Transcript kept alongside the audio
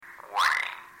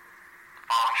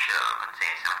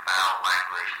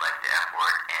English like the F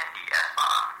word and the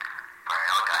S-bomb.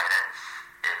 Parental guidance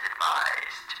is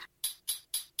advised.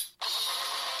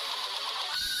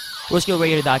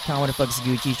 RoadKillerRadio.com. What the fuck is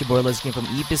Gucci? Your boy listening from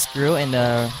Epis Crew. And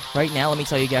right now, let me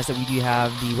tell you guys that we do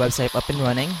have the website up and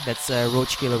running. That's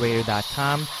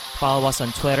RoadKillerRadio.com. Follow us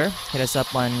on Twitter. Hit us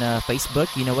up on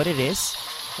Facebook. You know what it is.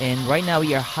 And right now,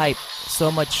 we are hype.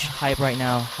 So much hype right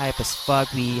now. Hype as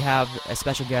fuck. We have a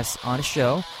special guest on the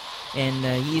show. And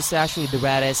he's actually the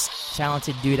raddest,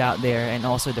 talented dude out there. And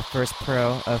also the first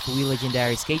pro of We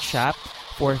Legendary Skate Shop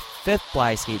for Fifth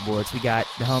Fly Skateboards. We got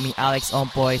the homie Alex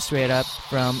Ompoy straight up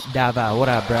from Davao. What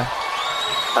up, bro?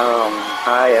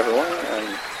 Hi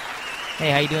everyone.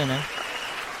 Hey, how you doing, man?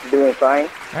 Doing fine.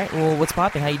 All right, well, what's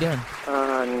popping? How you doing?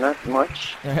 Not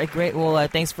much. All right, great. Well,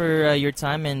 thanks for your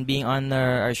time and being on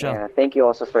our show. Yeah, thank you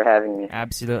also for having me.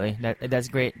 Absolutely. That's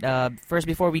great. First,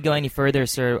 before we go any further,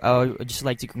 sir, I would just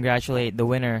like to congratulate the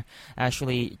winner,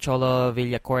 actually, Cholo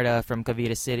Villacorta from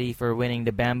Cavite City, for winning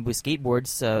the Bamboo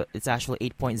Skateboards. It's actually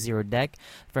 8.0 deck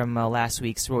from last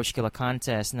week's Roach Killer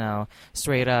contest. Now,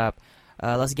 straight up,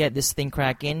 let's get this thing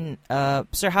cracking.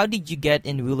 Sir, how did you get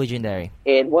in We Legendary?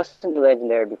 It wasn't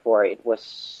Legendary before. It was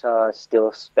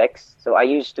still Specs. So I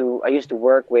used to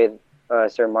work with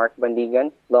Sir Mark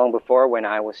Bandigan long before, when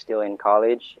I was still in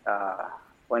college.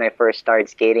 When I first started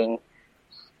skating,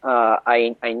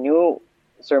 I knew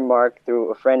Sir Mark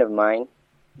through a friend of mine,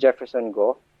 Jefferson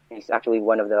Go. He's actually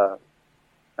one of the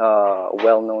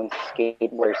well-known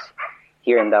skateboarders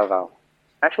here in Davao.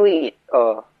 Actually,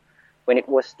 when it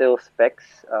was still Specs,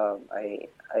 I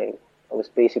was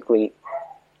basically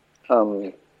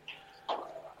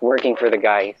working for the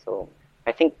guy. So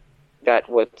I think that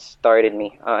what started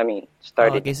me.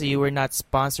 Started. Oh, okay, so you were not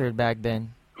sponsored back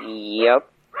then. Yep.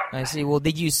 I see. Well,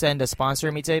 did you send a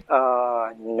sponsor me tape?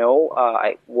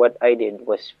 No. What I did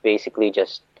was basically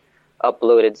just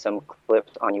uploaded some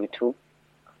clips on YouTube.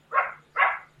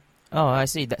 Oh, I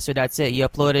see. So that's it. You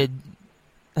uploaded.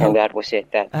 And that was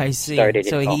it. That I see. Started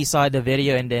so it all. He saw the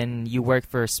video, and then you worked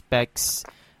for Specs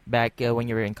back when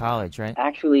you were in college, right?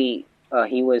 Actually,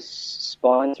 he was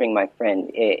sponsoring my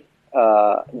friend,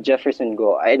 Jefferson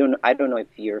Go. I don't know if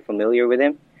you're familiar with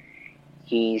him.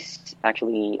 He's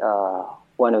actually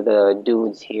one of the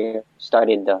dudes here.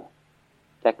 Started the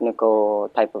technical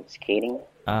type of skating.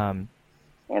 And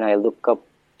I look up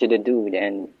to the dude,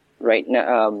 and right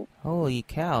now. Holy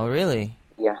cow! Really?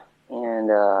 Yeah, and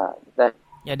that.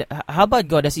 Yeah. How about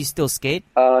Go? Does he still skate?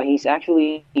 He's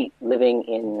actually living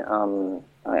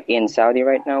in Saudi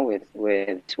right now with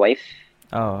his wife.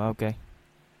 Oh, okay.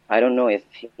 I don't know if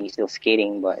he's still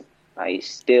skating, but I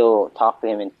still talk to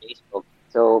him in Facebook.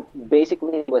 So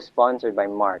basically, it was sponsored by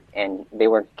Mark, and they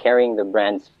were carrying the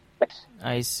brand Specs.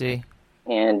 I see.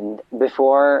 And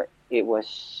before, it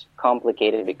was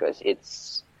complicated because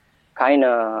it's kind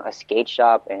of a skate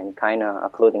shop and kind of a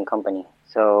clothing company.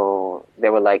 So they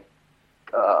were like,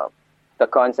 the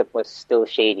concept was still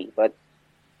shady, but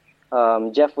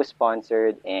Jeff was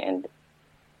sponsored, and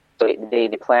so they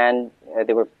planned.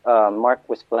 Mark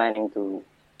was planning to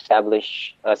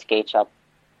establish a skate shop,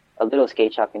 a little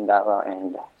skate shop in Davao,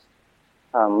 and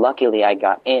luckily I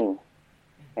got in,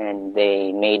 and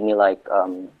they made me like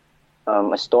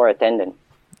a store attendant.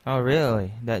 Oh,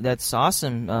 really? That's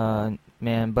awesome,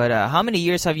 man. But how many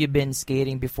years have you been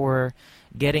skating before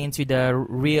getting into the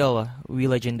real We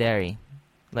Legendary?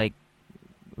 Like,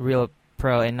 real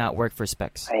pro and not work for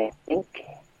Specs? I think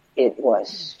it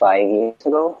was 5 years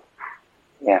ago.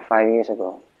 Yeah, 5 years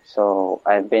ago. So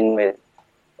I've been with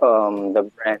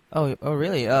the brand. Oh,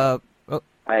 really?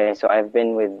 So I've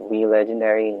been with We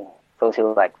Legendary close to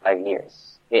like 5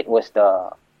 years. I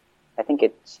think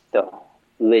it's the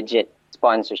legit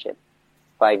sponsorship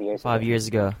 5 years. 5 years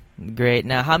ago. Great.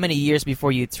 Now, how many years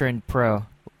before you turned pro?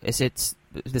 Is it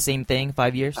the same thing?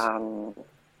 5 years?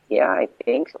 Yeah, I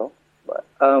think so. But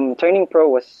turning pro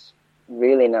was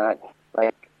really not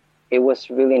it was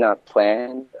really not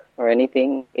planned or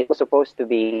anything. It was supposed to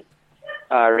be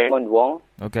Raymond Wong.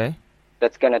 Okay.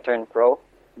 That's gonna turn pro,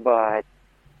 but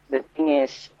the thing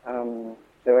is,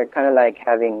 they were kind of like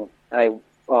having.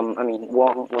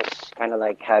 Wong was kind of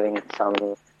like having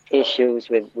some issues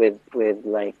with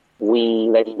like We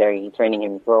Legendary turning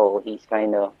him pro. He's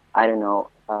kind of, I don't know.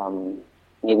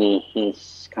 Maybe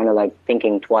he's kind of like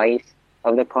thinking twice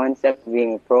of the concept of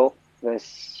being a pro,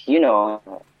 because in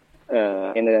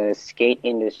the skate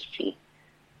industry,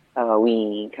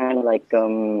 we kind of like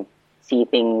see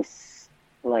things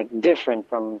like different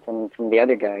from the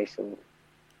other guys. So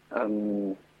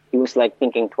he was like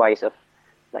thinking twice of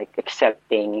like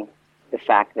accepting the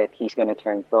fact that he's gonna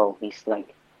turn pro. He's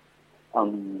like,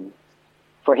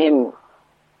 for him,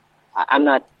 I'm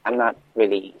not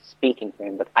really speaking for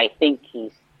him, but I think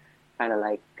he's kind of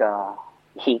like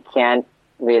he can't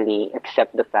really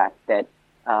accept the fact that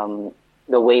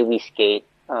the way we skate,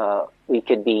 we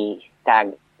could be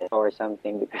tagged or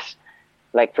something. Because,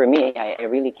 like for me, I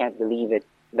really can't believe it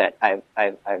that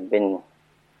I've been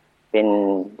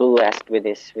blessed with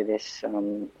this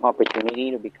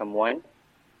opportunity to become one.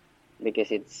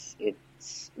 Because it's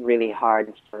really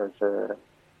hard for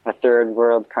a third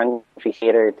world country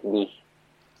skater to be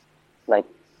like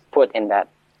put in that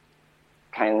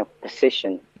kind of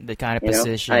position. The kind of You know,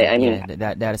 position. I mean,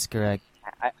 Yeah, that is correct.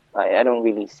 I don't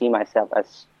really see myself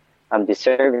as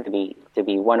deserving to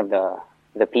be one of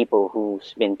the people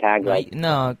who's been tagged No, like.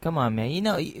 no, come on, man. You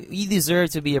know, you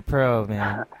deserve to be a pro,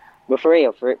 man. But for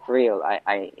real,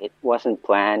 I it wasn't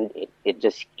planned. It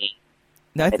just came.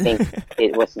 I That, think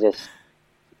it was just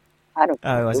I don't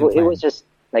oh, it know. wasn't It was planned. just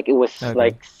like it was Okay.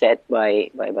 like set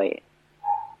by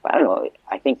I don't know.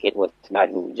 I think it was God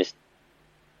who just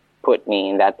put me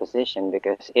in that position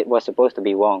because it was supposed to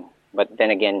be Wong, but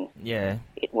then again, Yeah,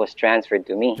 it was transferred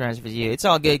to me. transfer to you. It's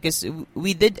all good because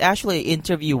we did actually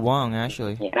interview Wong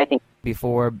actually Yeah, I think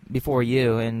before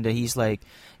you, and he's like,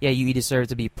 yeah, you deserve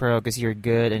to be pro because you're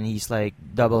good, and he's like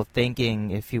double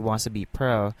thinking if he wants to be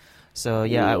pro. So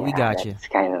yeah, we got you. that's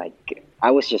kind of like I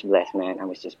was just blessed, man. I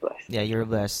was just blessed. Yeah, you're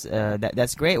blessed.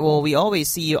 That's great. Well, we always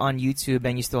see you on YouTube,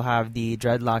 and you still have the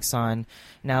dreadlocks on.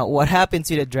 Now, what happened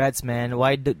to the dreads, man?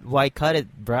 Why cut it,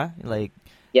 bruh? Like,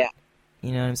 Yeah,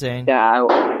 you know what I'm saying? yeah.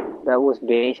 That was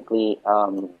basically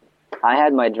I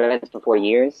had my dreads for 4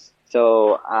 years,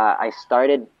 so I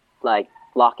started like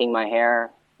locking my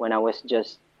hair when I was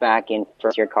just back in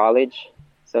first year college.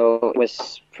 So it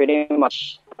was pretty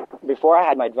much before I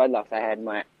had my dreadlocks, I had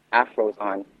my afros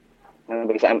on.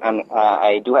 Because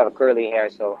I do have a curly hair.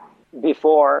 So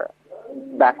before,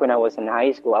 back when I was in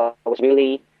high school, I was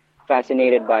really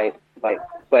fascinated by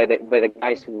the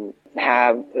guys who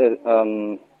have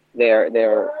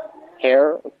their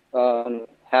hair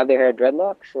have their hair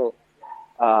dreadlocks. So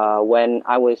when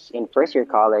I was in first year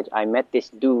college, I met this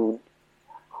dude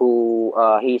who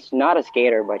he's not a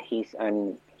skater, but he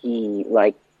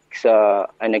likes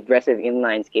an aggressive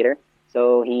inline skater.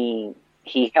 So he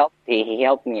helped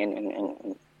me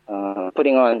in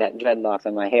putting on that dreadlocks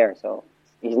on my hair. So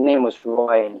his name was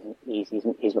Roy, and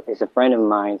he's a friend of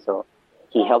mine. So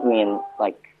he helped me in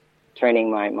like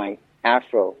turning my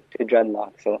afro to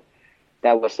dreadlocks. So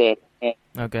that was it. And,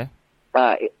 Okay.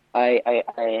 I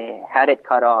had it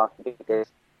cut off because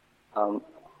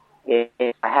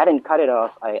if I hadn't cut it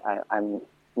off, I'm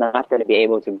not going to be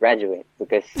able to graduate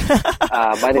because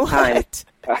by the time What?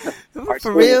 our For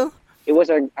school, real? it was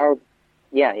our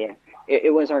yeah.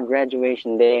 It was our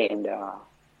graduation day, and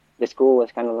the school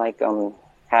was kind of like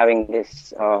having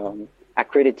this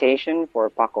accreditation for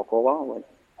Pakokowa.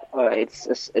 It's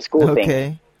a school thing.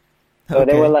 Okay. So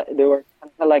Okay. they were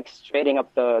kind of like straightening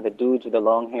up the dudes with the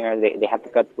long hair. They have to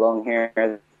cut long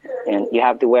hair, and you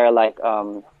have to wear like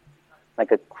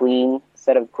a clean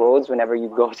set of clothes whenever you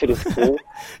go to the school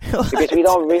because we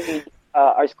don't really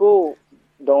our school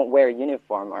don't wear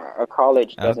uniform. Our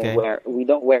college doesn't Okay. we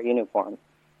don't wear uniform.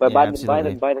 But Yeah,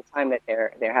 absolutely. by the time that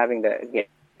they're having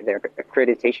their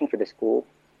accreditation for the school,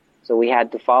 so we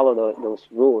had to follow those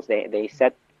rules. They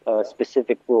set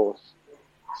specific rules.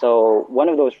 So one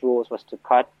of those rules was to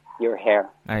cut your hair.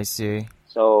 I see.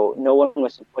 So no one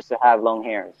was supposed to have long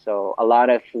hair. So a lot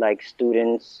of like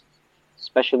students,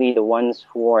 especially the ones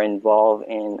who are involved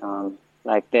in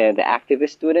like the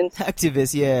activist students,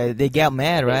 Activists, yeah, they got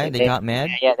mad, right? They got mad.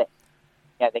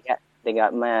 they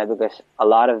got mad because a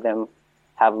lot of them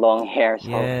have long hair. So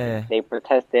Yeah. they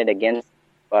protested against.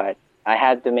 But I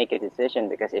had to make a decision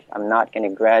because if I'm not going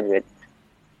to graduate,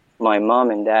 my mom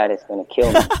and dad is going to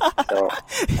kill me. So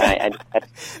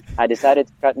I decided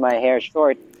to cut my hair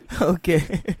short. Okay.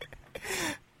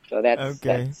 So Okay.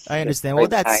 that's I the understand. Well,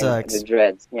 story that behind sucks. the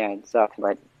dreads. Yeah, it sucks,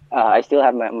 but I still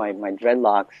have my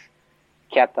dreadlocks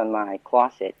kept on my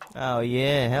closet. Oh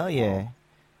yeah, hell yeah.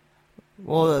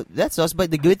 Well, that's us.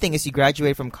 But the good thing is you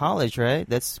graduate from college, right?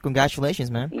 That's congratulations,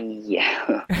 man.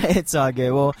 Yeah. It's all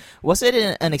good. Well, was it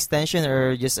an extension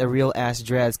or just a real ass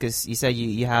dreads? Because you said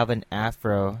you have an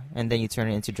afro and then you turn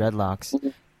it into dreadlocks.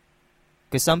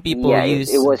 Because some people Yeah,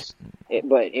 use.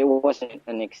 but it wasn't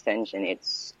an extension.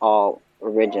 It's all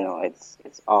original. It's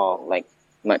all like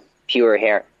my pure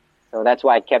hair. So that's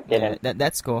why I kept it. Yeah,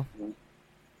 that's cool.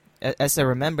 As a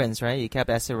remembrance, right? You kept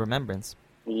as a remembrance.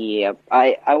 Yeah,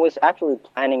 I was actually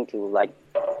planning to like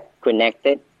connect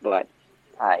it, but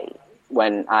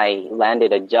when I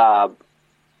landed a job,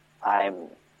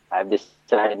 I've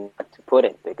decided not to put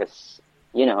it because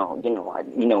the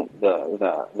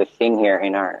thing here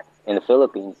in the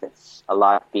Philippines. It's a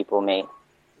lot of people may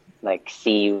like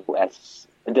see you as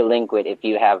a delinquent if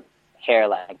you have hair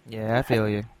like Yeah, I feel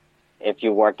you. if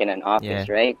you work in an Yeah. office,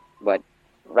 right? But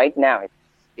right now,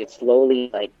 it's slowly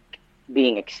like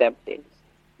being accepted,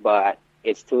 but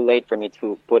it's too late for me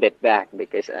to put it back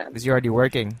because Because you're already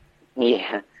working.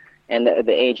 yeah, and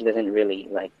the age doesn't really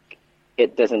like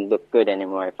it doesn't look good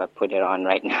anymore if I put it on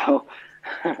right now,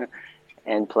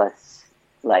 and plus,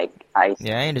 like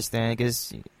Yeah, I understand.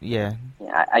 Because, yeah.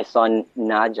 I saw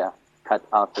Naja cut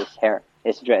off his hair,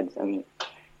 his dreads. I mean,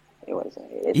 it's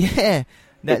Yeah,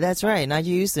 that's right. Najee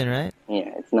Houston, right?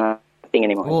 yeah, it's not a thing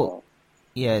anymore. Well,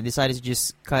 yeah, decided to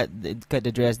just cut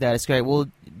the dress. That is correct. Well,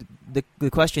 the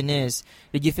question is,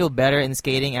 did you feel better in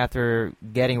skating after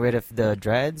getting rid of the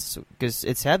dreads? Because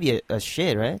it's heavy as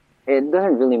shit, right? It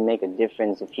doesn't really make a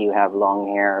difference if you have long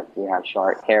hair, if you have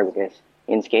short hair, because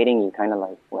in skating you kind of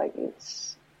like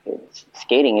it's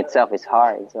skating itself is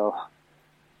hard. So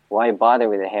why bother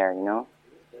with the hair? You know,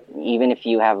 even if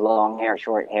you have long hair,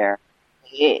 short hair,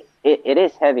 it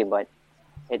is heavy, but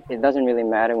it doesn't really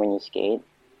matter when you skate.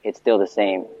 It's still the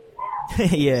same.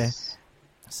 Yeah,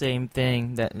 same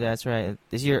thing. That's right.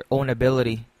 It's your own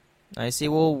ability. I see.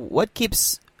 Well, what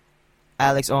keeps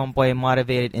Alex Ompoy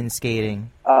motivated in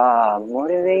skating?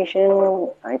 Motivation.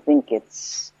 I think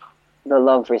it's the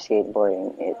love for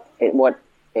skateboarding.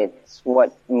 It's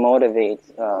what motivates.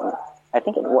 I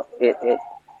think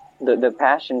the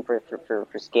passion for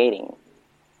skating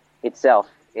itself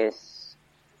is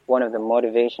one of the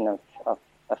motivation of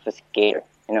a skater.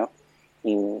 You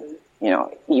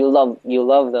know, you love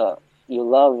the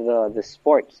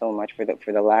sport so much for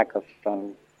the lack of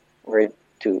word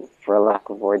to for a lack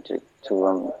of word to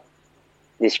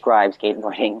describe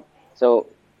skateboarding. So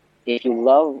if you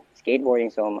love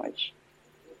skateboarding so much,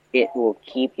 it will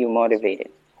keep you motivated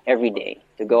every day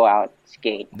to go out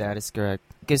skate. That is correct.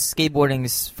 Because skateboarding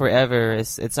is forever.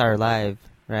 It's our life,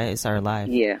 right? It's our life.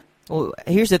 Yeah. Well,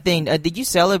 here's the thing. Did you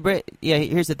celebrate? Yeah,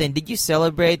 here's the thing. Did you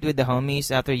celebrate with the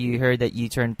homies after you heard that you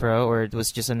turned pro, or it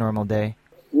was just a normal day?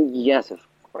 Yes, of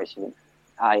course. You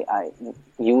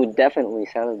would definitely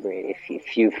celebrate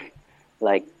if you've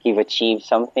achieved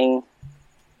something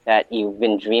that you've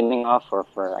been dreaming of for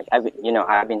like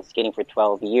I've been skating for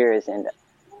 12 years, and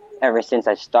ever since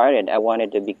I started I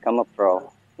wanted to become a pro.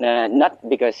 Not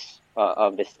because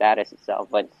of the status itself,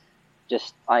 but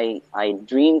just I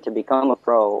dreamed to become a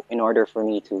pro in order for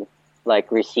me to like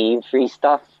receive free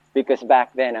stuff, because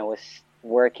back then I was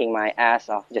working my ass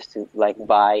off just to like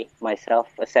buy myself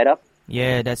a setup.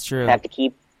 Yeah, that's true. I have to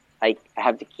keep my ba I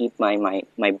have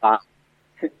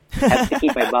to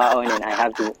keep my baon, and I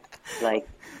have to like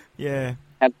Yeah.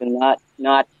 have to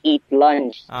not eat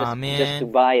lunch Aw, man. just to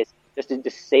buy just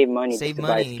to save money Save just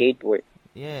to buy a money. skateboard.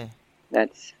 Yeah.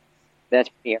 That's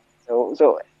fair.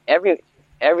 So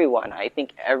everyone, I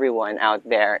think everyone out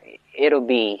there,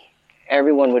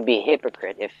 everyone would be a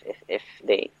hypocrite if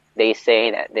they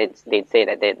say that they'd say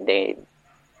that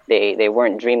they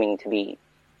weren't dreaming to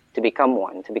become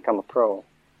one, to become a pro.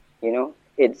 You know,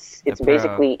 it's pro.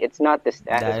 basically it's not the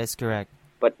That status, is correct.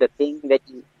 but the thing that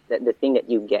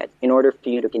you get in order for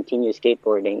you to continue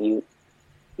skateboarding, you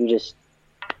just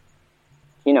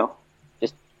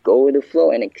just go with the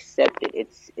flow and accept it.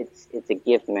 It's a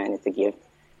gift, man. It's a gift.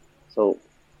 So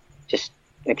just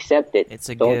accept it. It's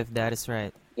a Don't- gift. That is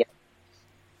right.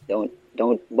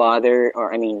 Don't bother,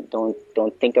 or I mean, don't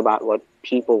think about what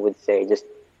people would say. Just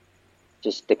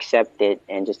accept it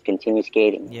and just continue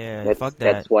skating. Yeah, that's, fuck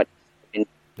that. That's what.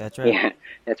 That's right. Yeah,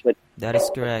 that's what That is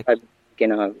correct. I've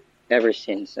been ever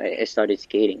since I started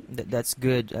skating. That's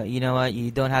good. You know what? You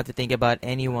don't have to think about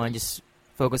anyone. Just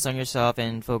focus on yourself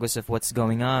and focus of what's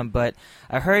going on. But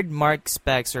I heard Mark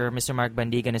Specs or Mr. Mark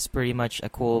Bandigan is pretty much a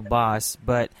cool boss.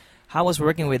 But how was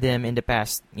working with him in the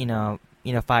past, 5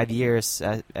 years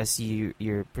as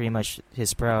you're pretty much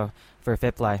his pro for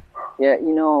Fiply? Yeah,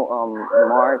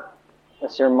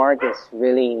 Sir Mark is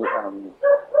really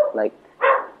like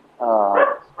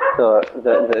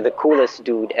the coolest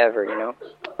dude ever. You know,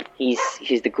 he's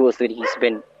the coolest dude.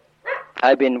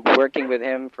 I've been working with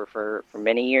him for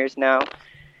many years now,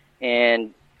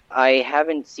 and I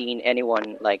haven't seen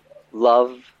anyone like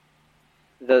love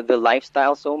the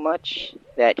lifestyle so much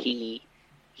that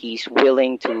he's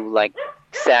willing to like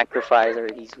sacrifice, or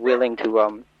he's willing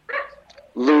to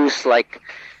lose like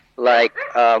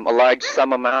a large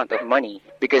sum amount of money,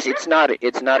 because it's not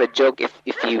a joke if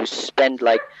you spend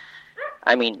like,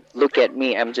 I mean, look at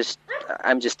me. I'm just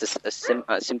a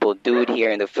simple dude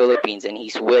here in the Philippines, and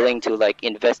he's willing to like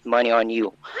invest money on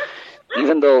you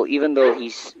even though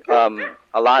he's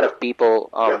a lot of people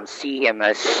see him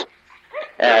as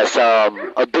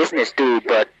a business dude,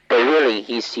 but really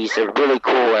he's a really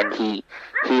cool, and he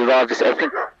loves, I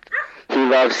think he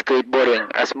loves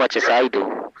skateboarding as much as I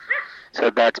do. So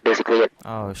that's basically it.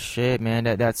 Oh shit, man,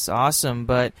 that's awesome.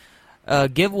 But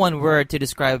give one word to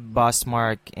describe Boss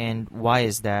Mark, and why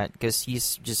is that? Because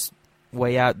he's just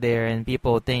way out there, and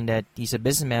people think that he's a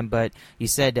businessman. But you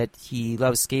said that he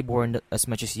loves skateboarding as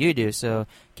much as you do. So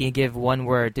can you give one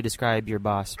word to describe your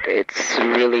boss? It's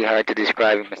really hard to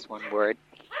describe him as one word,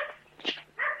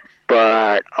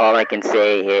 but all I can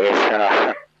say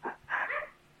is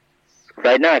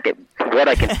right now what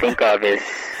I can think of is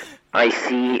I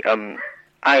see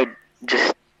I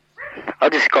just I'll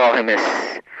just call him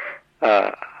as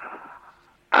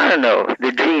I don't know,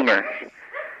 the dreamer.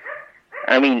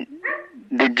 I mean,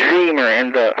 the dreamer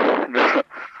and the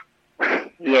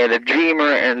yeah, the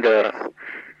dreamer and the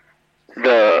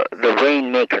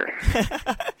rainmaker.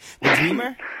 The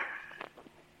dreamer?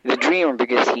 The dreamer,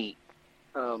 because he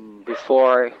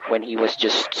before, when he was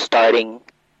just starting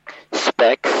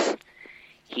Specs,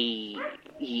 he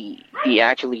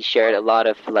actually shared a lot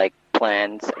of like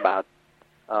plans about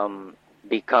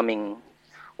becoming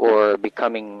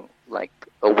like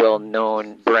a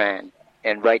well-known brand.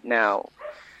 And right now,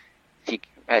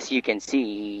 as you can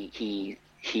see,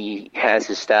 he has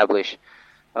established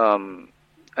a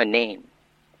name,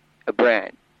 a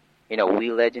brand. You know,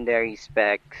 We Legendary,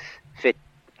 Specs, Fit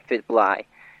Fly.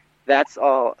 That's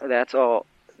all. He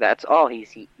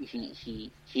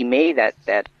made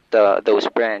those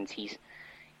brands.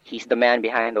 He's the man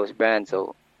behind those brands.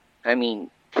 So, I mean,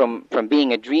 from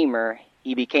being a dreamer,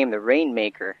 he became the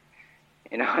rainmaker.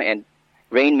 You know, and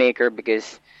rainmaker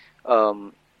because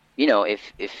you know,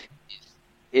 if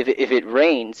it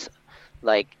rains,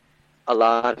 like a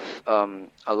lot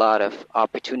of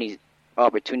opportunities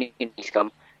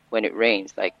come when it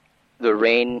rains. Like the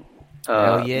rain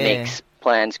makes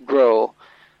plants grow.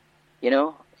 You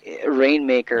know,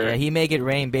 rainmaker. Yeah, he make it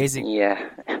rain, basically. Yeah.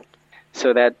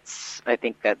 So I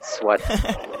think that's what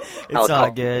it's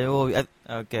all good. Well,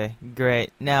 okay,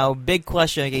 great. Now, big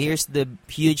question. Okay, here's the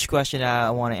huge question I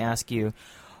want to ask you.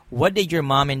 What did your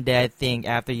mom and dad think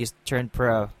after you turned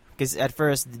pro? Because at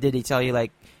first, did they tell you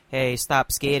like, "Hey,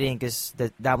 stop skating because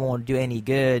that won't do any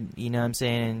good"? You know what I'm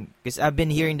saying? Because I've been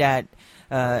hearing that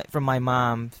from my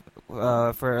mom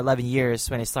for 11 years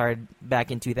when I started back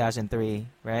in 2003,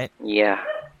 right? Yeah.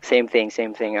 Same thing.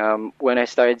 When I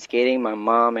started skating, my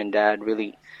mom and dad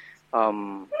really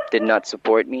did not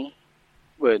support me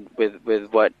with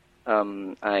what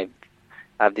I've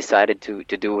decided to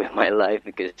do with my life,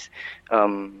 because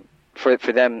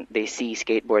for them, they see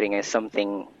skateboarding as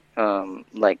something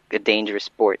like a dangerous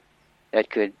sport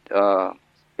that could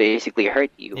basically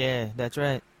hurt you. Yeah, that's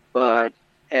right. But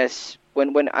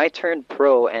when I turned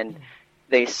pro and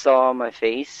they saw my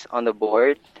face on the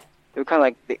board, they were kind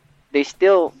of like they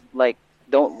still like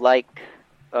don't like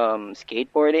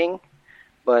skateboarding,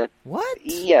 but what?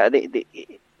 Yeah, they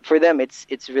for them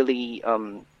it's really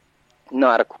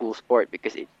not a cool sport,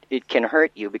 because it can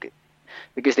hurt you,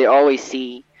 because they always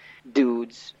see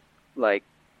dudes like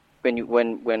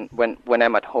when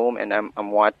I'm at home and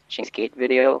I'm watching skate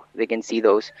video, they can see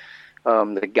those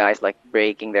the guys like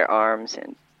breaking their arms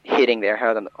and hitting their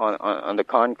head on the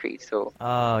concrete. So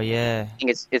oh yeah, I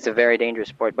think it's a very dangerous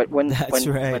sport. But when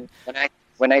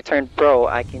I turned pro,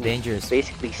 I can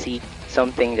basically see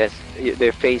something that's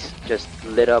their face just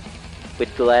lit up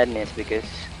with gladness, because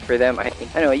for them, I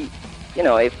think you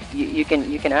know if you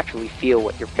can actually feel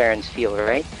what your parents feel,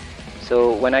 right?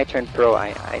 So when I turned pro,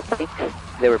 I think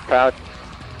they were proud.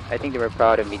 I think they were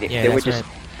proud of me. They were just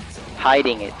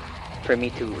hiding it for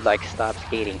me to like stop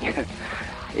skating.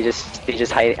 They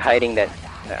just hiding that.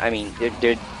 I mean,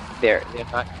 they're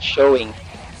not showing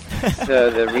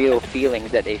the real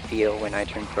feelings that they feel when I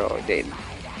turn pro.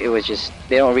 It was just,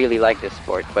 they don't really like this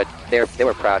sport, but they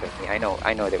were proud of me. I know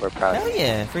they were proud. Hell of me.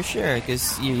 Yeah, for sure,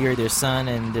 because you're their son,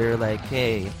 and they're like,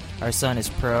 hey, our son is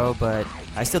pro, but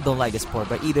I still don't like the sport.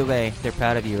 But either way, they're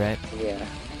proud of you, right? Yeah.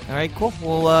 All right, cool.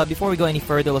 Well, before we go any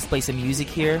further, let's play some music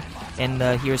here. And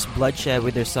here's Bloodshed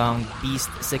with their song Beast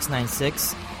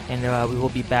 696. And we will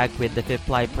be back with the Fifth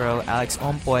Fly Pro, Alex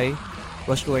Ompoy,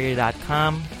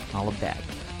 RushWarrior.com. All of that.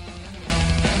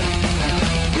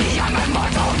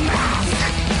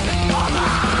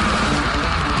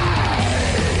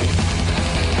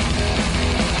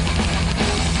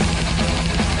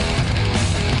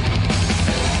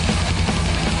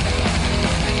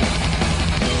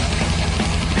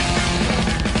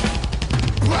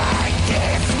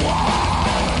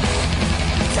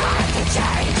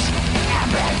 Change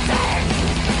everything.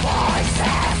 Voice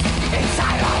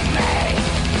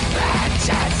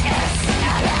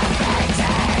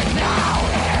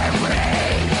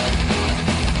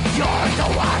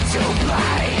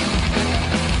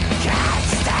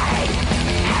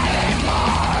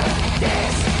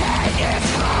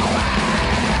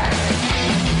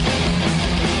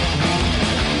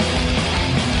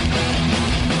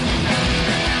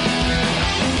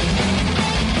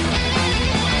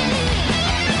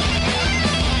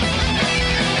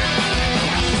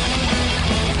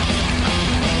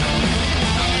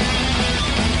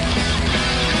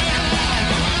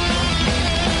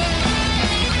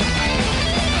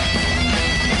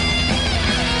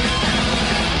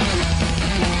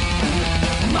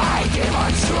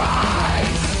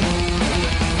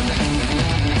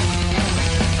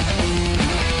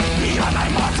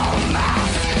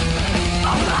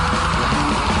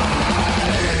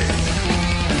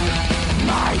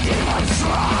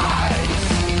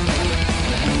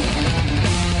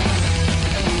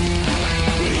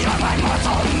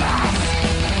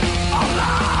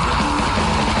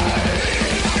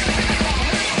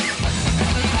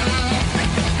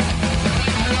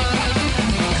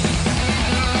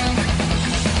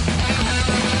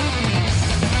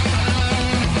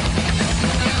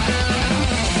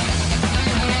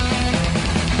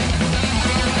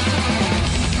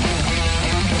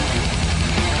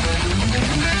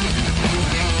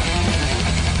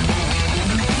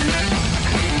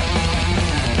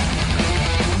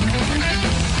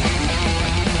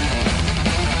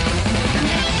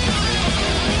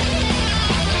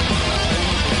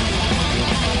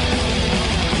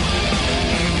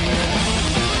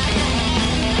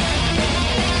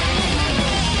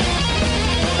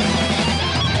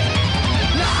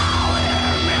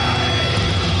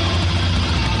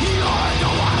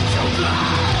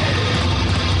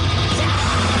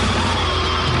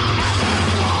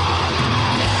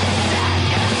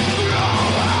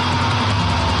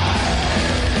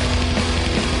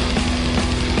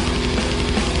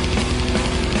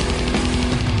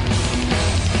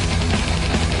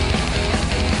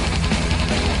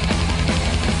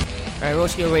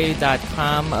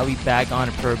RoachKillerRadio.com. We back on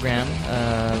the program.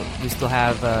 We still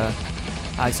have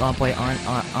Alex Ompoy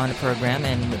on the program,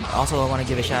 and also I want to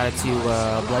give a shout out to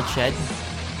Bloodshed,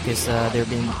 because they've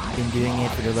been doing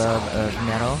it for the love of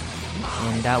metal,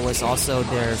 and that was also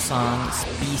their song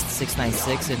Beast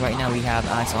 696. And right now we have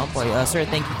Alex Ompoy. Sir,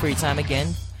 thank you for your time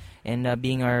again and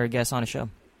being our guest on the show.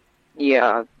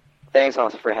 Yeah, thanks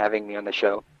also for having me on the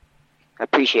show. I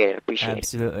appreciate it.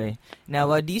 Absolutely.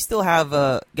 Now, do you still have?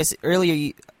 I guess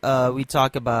earlier we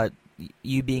talked about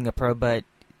you being a pro, but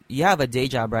you have a day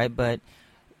job, right? But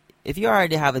if you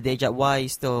already have a day job, why you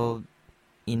still,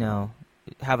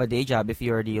 have a day job if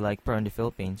you're already like pro in the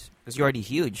Philippines? Because you're already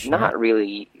huge. Not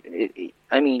really.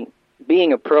 I mean,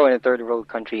 being a pro in a third world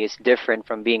country is different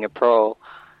from being a pro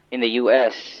in the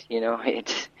U.S.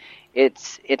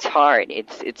 It's hard.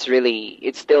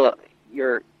 It's still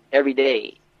your every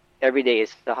day. Every day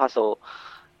is the hustle.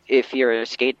 If you're a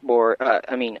skateboard,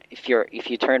 if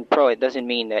you turn pro, it doesn't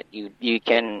mean that you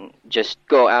can just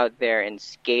go out there and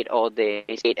skate all day,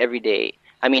 skate every day.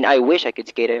 I mean, I wish I could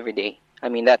skate every day. I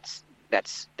mean, that's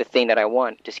the thing that I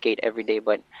want, to skate every day.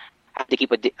 But I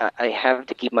have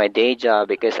to keep my day job,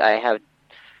 because I have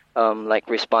like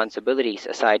responsibilities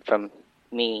aside from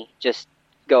me just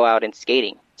go out and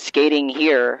skating. Skating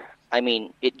here, I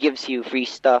mean, it gives you free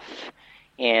stuff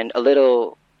and a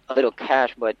little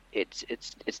cash, but it's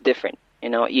different.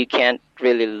 You can't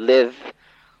really live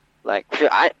like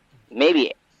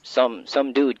maybe some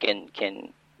dude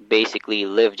can basically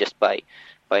live just by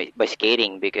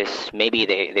skating, because maybe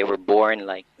they were born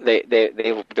like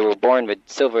they were born with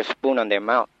silver spoon on their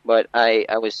mouth. But I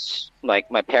was like,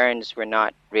 my parents were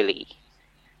not really,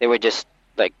 they were just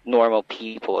like normal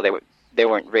people. They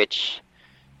weren't rich.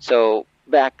 So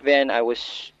back then I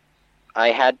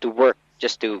had to work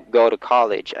just to go to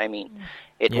college. I mean,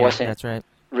 it wasn't that's right.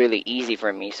 really easy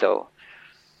for me. So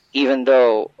even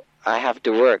though I have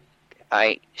to work,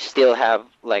 I still have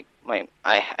like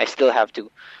I still have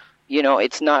to,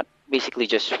 it's not basically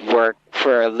just work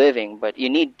for a living, but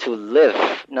you need to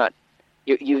live. Not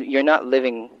you're not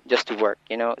living just to work.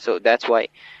 So that's why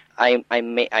I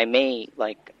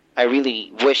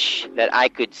really wish that I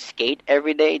could skate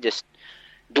every day, just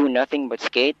do nothing but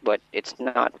skate, but it's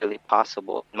not really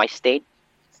possible. My state,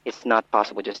 it's not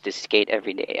possible just to skate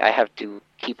every day. I have to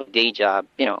keep a day job,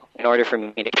 in order for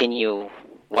me to continue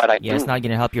what I do. Yeah, it's not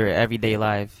going to help your everyday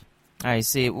life. I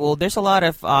see. Well, there's a lot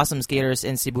of awesome skaters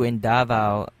in Cebu and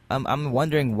Davao. I'm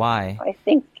wondering why. I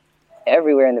think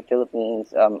everywhere in the Philippines,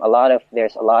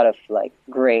 there's a lot of like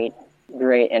great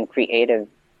and creative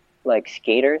like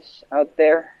skaters out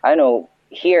there. I know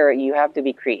here you have to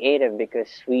be creative,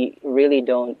 because we really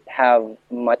don't have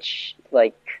much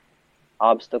like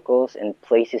obstacles and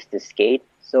places to skate.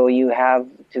 So you have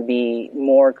to be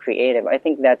more creative. I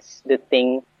think that's the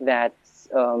thing that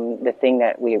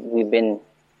we've been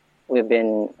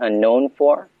known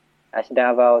for as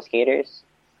Davao skaters,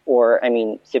 or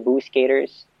Cebu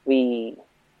skaters. We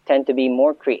tend to be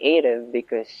more creative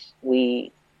because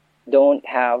we don't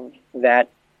have that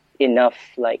enough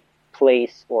like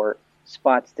place or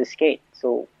spots to skate.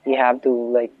 So you have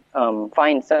to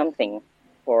find something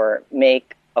or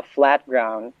make a flat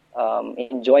ground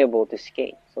enjoyable to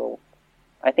skate. So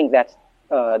I think that's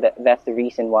the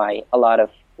reason why a lot of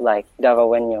like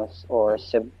Davaoenos or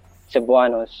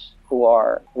Cebuanos who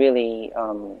are really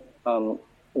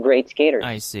great skaters.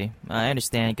 I see. I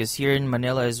understand, because here in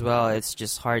Manila as well, it's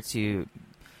just hard to,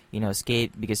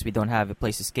 skate because we don't have a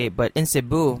place to skate. But in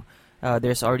Cebu,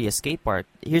 there's already a skate park.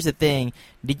 Here's the thing: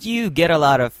 did you get a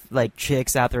lot of like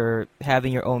chicks after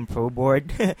having your own pro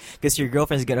board? Because your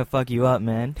girlfriend's gonna fuck you up,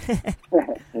 man.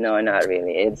 No, not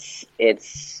really.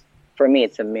 It's for me,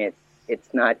 it's a myth.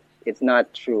 It's not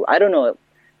true. I don't know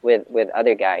with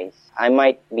other guys. I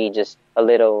might be just a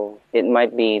little. It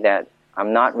might be that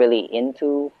I'm not really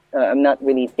I'm not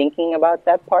really thinking about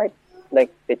that part,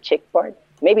 like the chick part.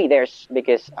 Maybe there's,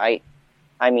 because I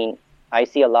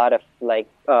see a lot of like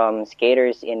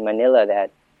skaters in Manila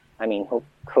that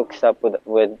hooks up with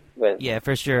yeah,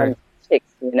 for sure,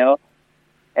 chicks,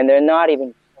 and they're not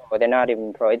even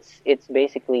pro. It's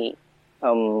basically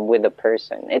with the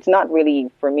person. It's not really,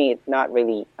 for me, it's not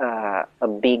really a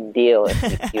big deal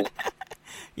if you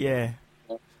yeah,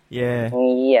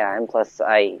 and plus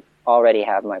I already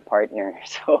have my partner,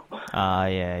 so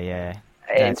yeah,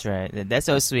 that's right. That's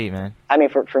so sweet, man.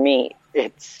 For me,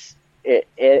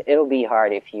 it'll be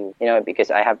hard if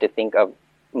because I have to think of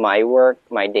my work,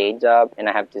 my day job, and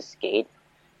I have to skate,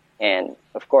 and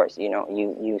of course,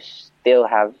 you still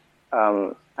have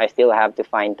I still have to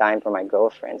find time for my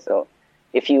girlfriend. So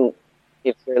if you're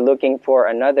looking for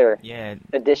another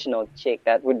additional chick,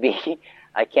 that would be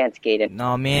I can't skate it.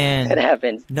 No, That man.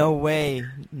 happens. No way.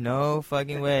 No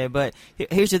fucking way. But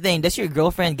here's the thing. Does your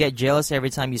girlfriend get jealous every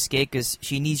time you skate? Because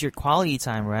she needs your quality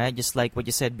time, right? Just like what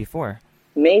you said before.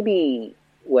 Maybe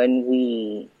when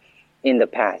we in the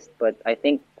past, but I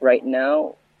think right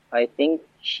now, I think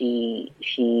she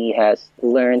has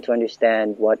learned to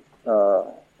understand what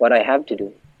I have to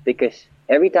do, because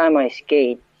every time I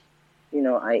skate,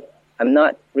 I'm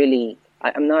not really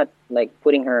I'm not like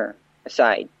putting her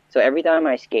aside. So every time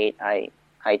I skate, I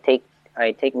take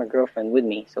I take my girlfriend with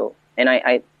me. So and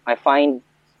I find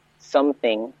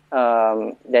something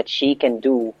that she can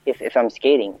do if I'm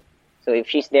skating. So if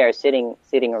she's there sitting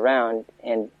around,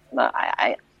 and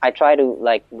I try to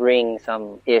like bring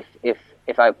some, if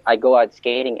I go out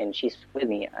skating and she's with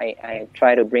me, I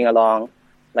try to bring along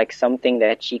like something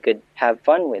that she could have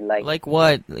fun with, like. Like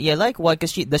what? Yeah, like what?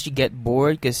 Cause does she get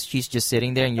bored? Cause she's just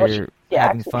sitting there and No, you're yeah,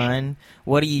 having actually, fun.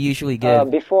 What do you usually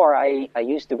give? before I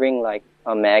used to bring like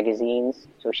magazines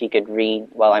so she could read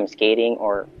while I'm skating,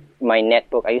 or my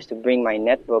netbook. I used to bring my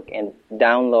netbook and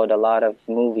download a lot of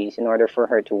movies in order for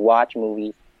her to watch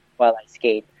movies while I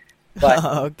skate. But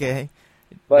Okay,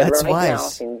 but that's right now,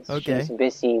 wise. since Okay. she's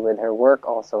busy with her work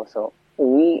also, so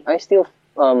I still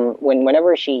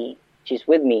whenever she's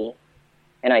with me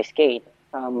and I skate,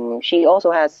 she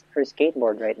also has her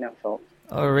skateboard right now, so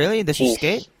Oh, really? Does she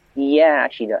skate? she's yeah,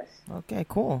 she does. Okay,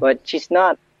 cool. But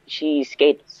she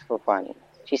skates for fun.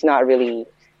 She's not really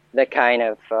the kind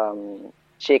of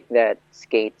chick that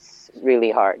skates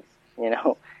really hard, you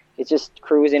know. It's just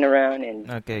cruising around and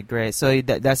Okay, great. So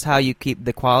that's how you keep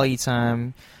the quality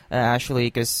time, actually,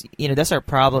 because that's our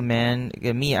problem, man.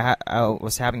 Me, I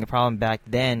was having a problem back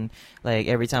then. Like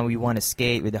every time we want to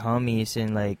skate with the homies,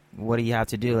 and like, what do you have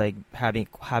to do? Like have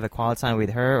a quality time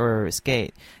with her or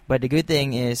skate. But the good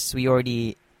thing is we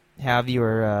already have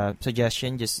your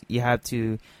suggestion. Just you have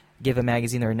to give a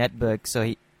magazine or a netbook,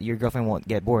 so your girlfriend won't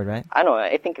get bored, right? I don't know.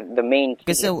 I think the main key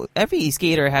Because so every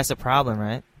skater has a problem,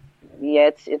 right?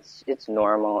 yeah, it's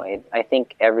normal. I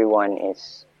think everyone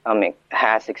is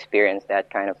has experienced that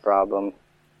kind of problem,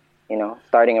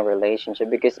 starting a relationship,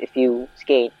 because if you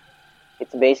skate,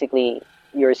 it's basically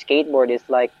your skateboard is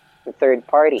like the third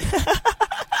party.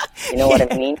 You know what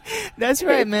I mean? That's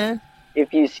right, man.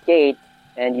 If you skate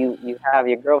and you have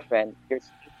your girlfriend, your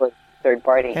skateboard is third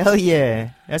party. Hell yeah,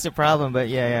 that's a problem. But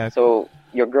yeah. So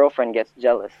your girlfriend gets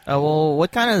jealous. Well,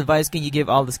 what kind of advice can you give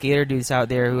all the skater dudes out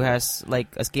there who has like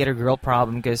a skater girl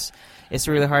problem? Because it's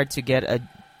really hard to get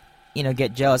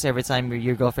jealous every time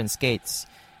your girlfriend skates.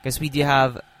 Because we do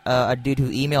have a dude who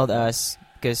emailed us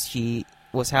because she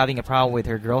was having a problem with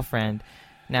her girlfriend.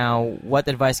 Now, what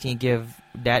advice can you give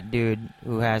that dude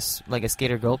who has like a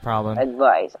skater girl problem?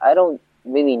 Advice. I don't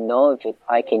really know if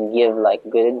I can give like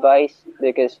good advice,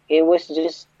 because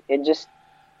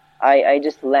I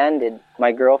just landed.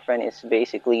 My girlfriend is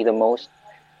basically the most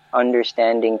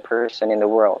understanding person in the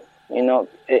world.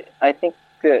 I think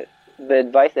the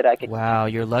advice that I could, Wow,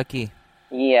 you're lucky.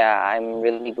 yeah, I'm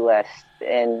really blessed.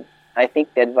 And I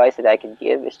think the advice that I could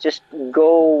give is just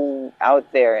go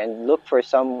out there and look for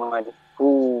someone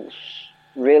who's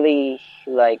really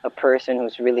like a person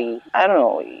who's really, I don't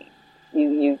know,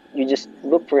 you just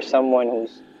look for someone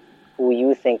who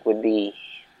you think would be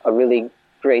a really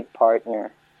great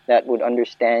partner that would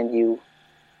understand you,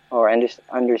 or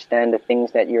understand the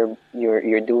things that you're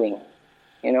doing.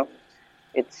 You know,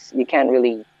 it's you can't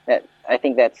really. That I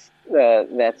think that's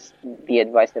the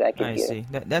advice that I could I give. see.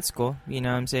 That's cool. You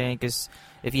know what I'm saying? Because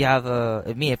if I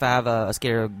have a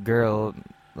skater girl,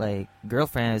 like,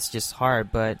 girlfriend, it's just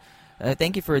hard. But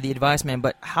thank you for the advice, man.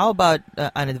 But how about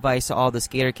an advice to all the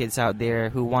skater kids out there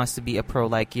who wants to be a pro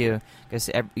like you? Because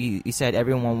you said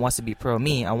everyone wants to be pro.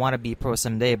 Me, I want to be pro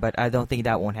someday, but I don't think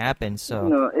that won't happen.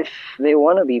 So If they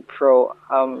want to be pro,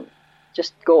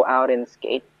 just go out and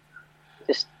skate.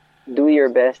 Just do your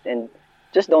best, and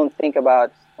just don't think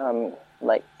about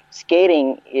like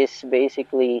skating is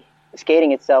basically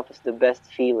skating itself is the best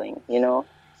feeling. You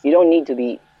don't need to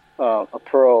be a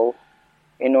pro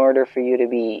in order for you to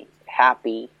be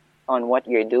happy on what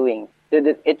you're doing.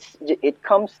 It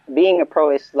comes being a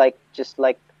pro is like just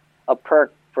like a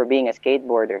perk for being a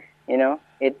skateboarder.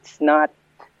 It's not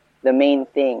the main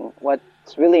thing.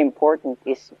 What's really important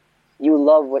is you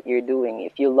love what you're doing.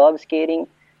 If you love skating,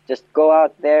 just go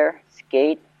out there,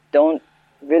 skate. Don't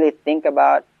really think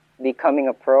about becoming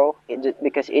a pro,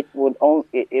 because it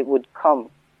would come.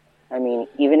 I mean,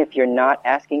 even if you're not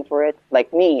asking for it.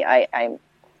 Like me, I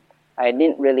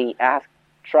didn't really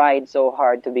tried so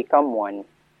hard to become one.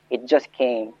 It just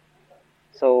came.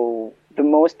 So the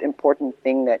most important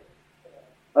thing that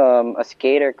a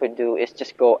skater could do is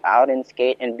just go out and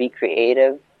skate and be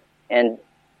creative, and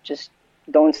just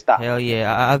don't stop. Hell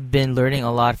yeah. I've been learning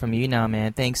a lot from you now,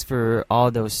 man. Thanks for all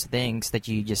those things that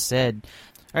you just said.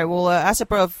 All right, well, as a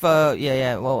pro of,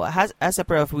 well, as a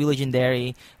pro of Wheel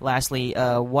Legendary, lastly,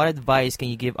 what advice can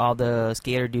you give all the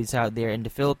skater dudes out there in the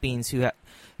Philippines who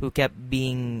kept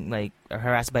being, like,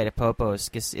 harassed by the popos?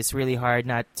 Because it's really hard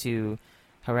not to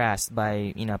harassed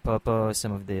by, popos,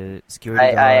 some of the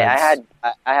security guards.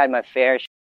 I had my fair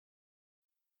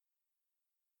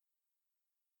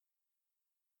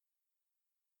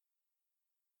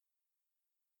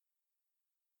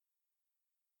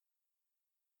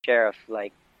share of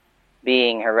like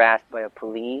being harassed by a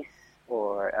police,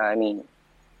 or I mean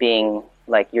being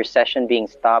like your session being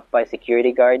stopped by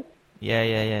security guard.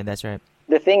 Yeah, that's right.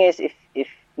 The thing is, if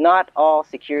not all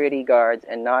security guards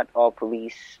and not all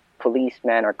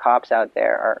policemen or cops out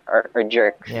there are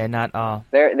jerks. Yeah, not all.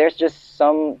 There's just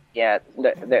some, yeah,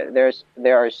 there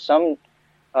are some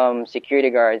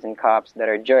security guards and cops that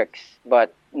are jerks,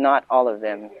 but not all of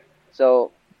them.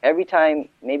 So every time,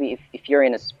 maybe if you're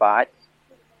in a spot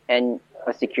and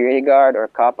a security guard or a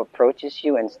cop approaches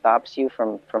you and stops you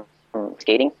from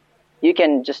skating, you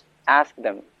can just ask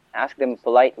them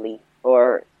politely,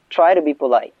 or try to be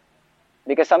polite,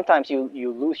 because sometimes you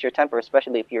lose your temper,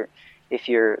 especially if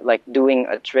you're like doing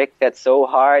a trick that's so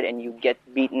hard and you get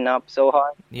beaten up so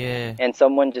hard. Yeah. And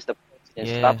someone just approaches and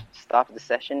Yeah. stop the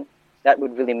session. That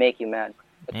would really make you mad.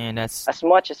 Man,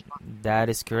 that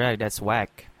is correct. That's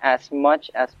whack. As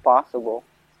much as possible,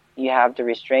 you have to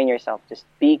restrain yourself. Just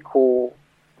be cool.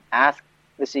 Ask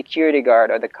the security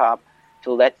guard or the cop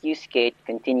to let you skate,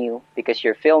 continue, because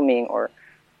you're filming, or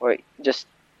just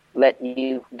let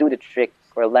you do the trick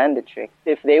or land the trick.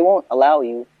 If they won't allow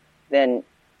you, then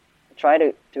try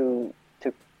to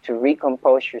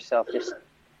recompose yourself. Just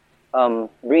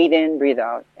breathe in, breathe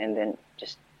out, and then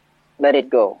just let it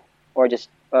go, or just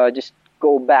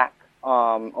go back,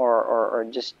 or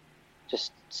just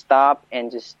stop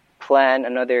and just plan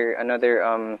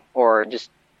another or just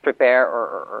prepare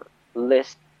or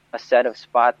list a set of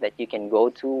spot that you can go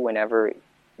to whenever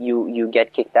you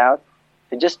get kicked out,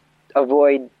 to just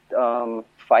avoid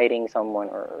fighting someone,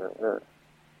 or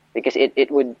because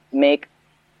it would make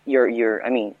your I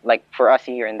mean, like for us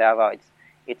here in Davao,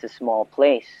 it's a small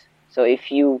place. So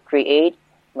if you create,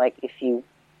 like if you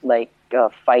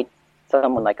fight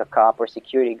someone like a cop or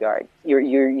security guard,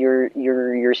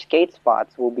 your skate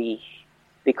spots will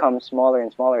become smaller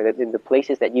and smaller. The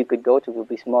places that you could go to will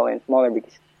be smaller and smaller,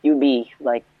 because you'll be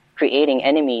like creating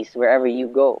enemies wherever you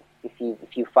go if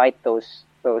you fight those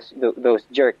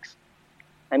jerks.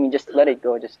 I mean, just let it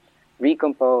go. Just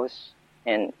recompose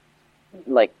and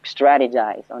like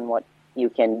strategize on what you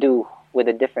can do with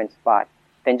a different spot.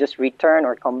 Then just return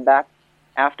or come back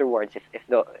afterwards if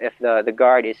the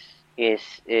guard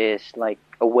is like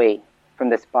away from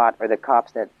the spot, or the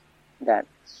cops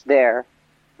that's there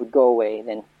would go away,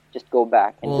 then just go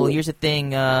back. And well, here's the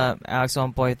thing, Alex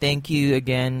Ompoy, thank you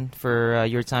again for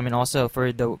your time, and also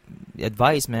for the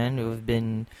advice, man.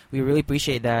 We really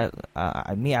appreciate that.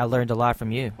 I learned a lot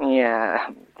from you. Yeah,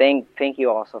 thank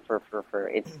you also for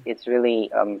it's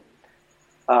really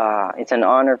it's an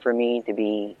honor for me to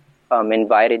be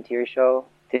invited to your show,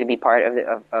 to be part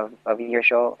of your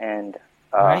show, and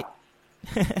right.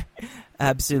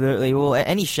 Absolutely. Well,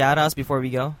 any shout-outs before we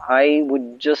go? I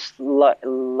would just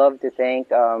love to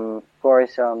thank, of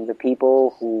course, the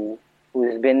people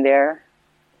who's been there,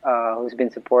 who's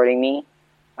been supporting me.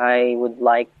 I would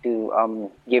like to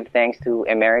give thanks to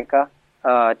America,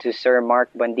 to Sir Mark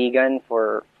Bandigan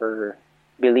for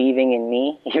believing in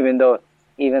me, even though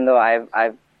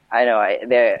I've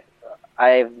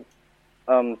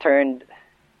turned.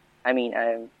 I mean,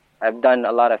 I've done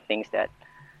a lot of things that's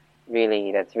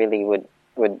really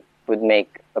would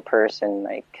make a person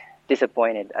like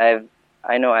disappointed.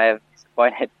 I know I have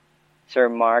disappointed Sir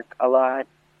Mark a lot,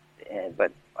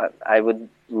 but I would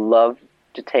love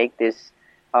to take this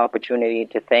opportunity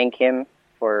to thank him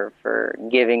for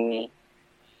giving me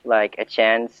like a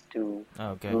chance to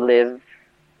live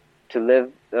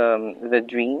the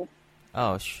dream.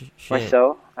 Oh shit. Or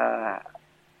so.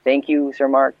 Thank you, Sir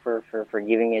Mark, for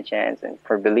giving me a chance and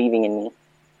for believing in me.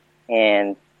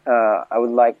 And I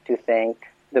would like to thank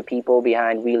the people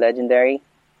behind Wheel Legendary,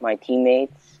 my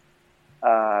teammates.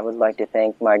 I would like to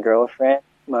thank my girlfriend,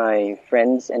 my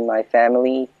friends, and my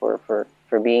family for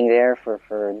being there, for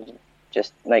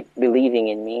just like believing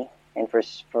in me, and for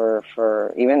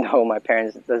even though my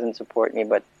parents doesn't support me,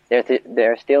 but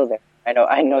they're still there.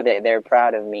 I know that they're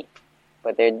proud of me,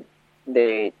 but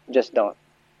they just don't.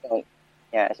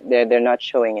 Yeah, they're not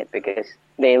showing it because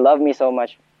they love me so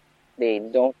much. They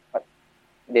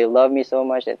love me so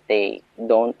much that they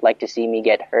don't like to see me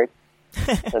get hurt.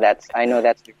 So I know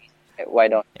that's the reason why I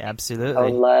don't. I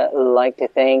Absolutely. would like to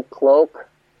thank Cloak,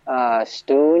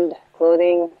 Stoned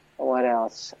Clothing. What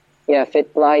else? Yeah,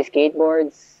 Fitfly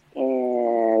Skateboards,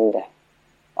 and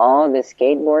all the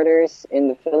skateboarders in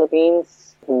the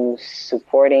Philippines who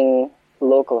supporting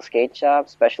local skate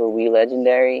shops, especially We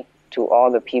Legendary. To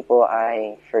all the people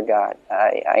I forgot,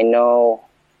 I know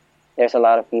there's a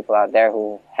lot of people out there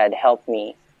who had helped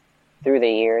me through the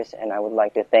years, and I would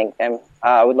like to thank them.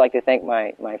 I would like to thank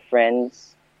my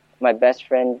friends, my best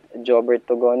friend Jobert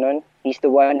Togonon. He's the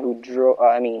one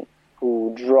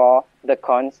who draw the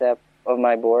concept of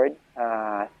my board.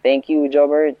 Thank you,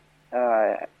 Jobert.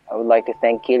 I would like to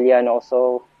thank Kilian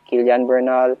also, Kilian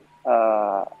Bernal.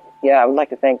 I would like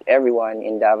to thank everyone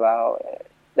in Davao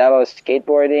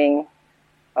Skateboarding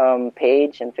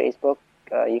page and Facebook.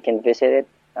 You can visit it.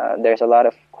 There's a lot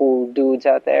of cool dudes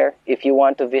out there. If you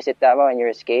want to visit Davao and you're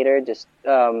a skater, just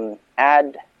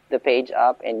add the page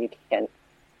up, and you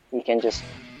can just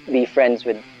be friends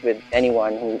with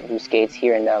anyone who skates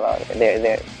here in Davao.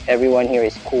 Everyone here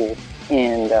is cool,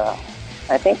 and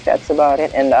I think that's about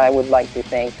it. And I would like to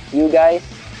thank you guys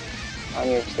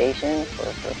on your station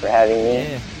for having me.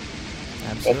 Yeah,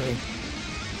 absolutely.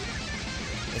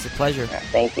 It's a pleasure.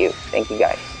 Thank you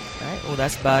guys. All right, well,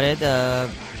 that's about it.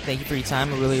 Thank you for your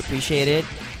time. I really appreciate it.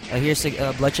 Here's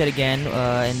Bloodshed again,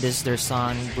 and this is their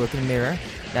song, Broken Mirror.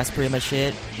 That's pretty much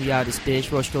it. We are this bitch,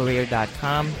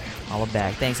 RoachKillerRadio.com. All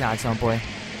back. Thanks, Alex, homeboy.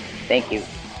 Thank you.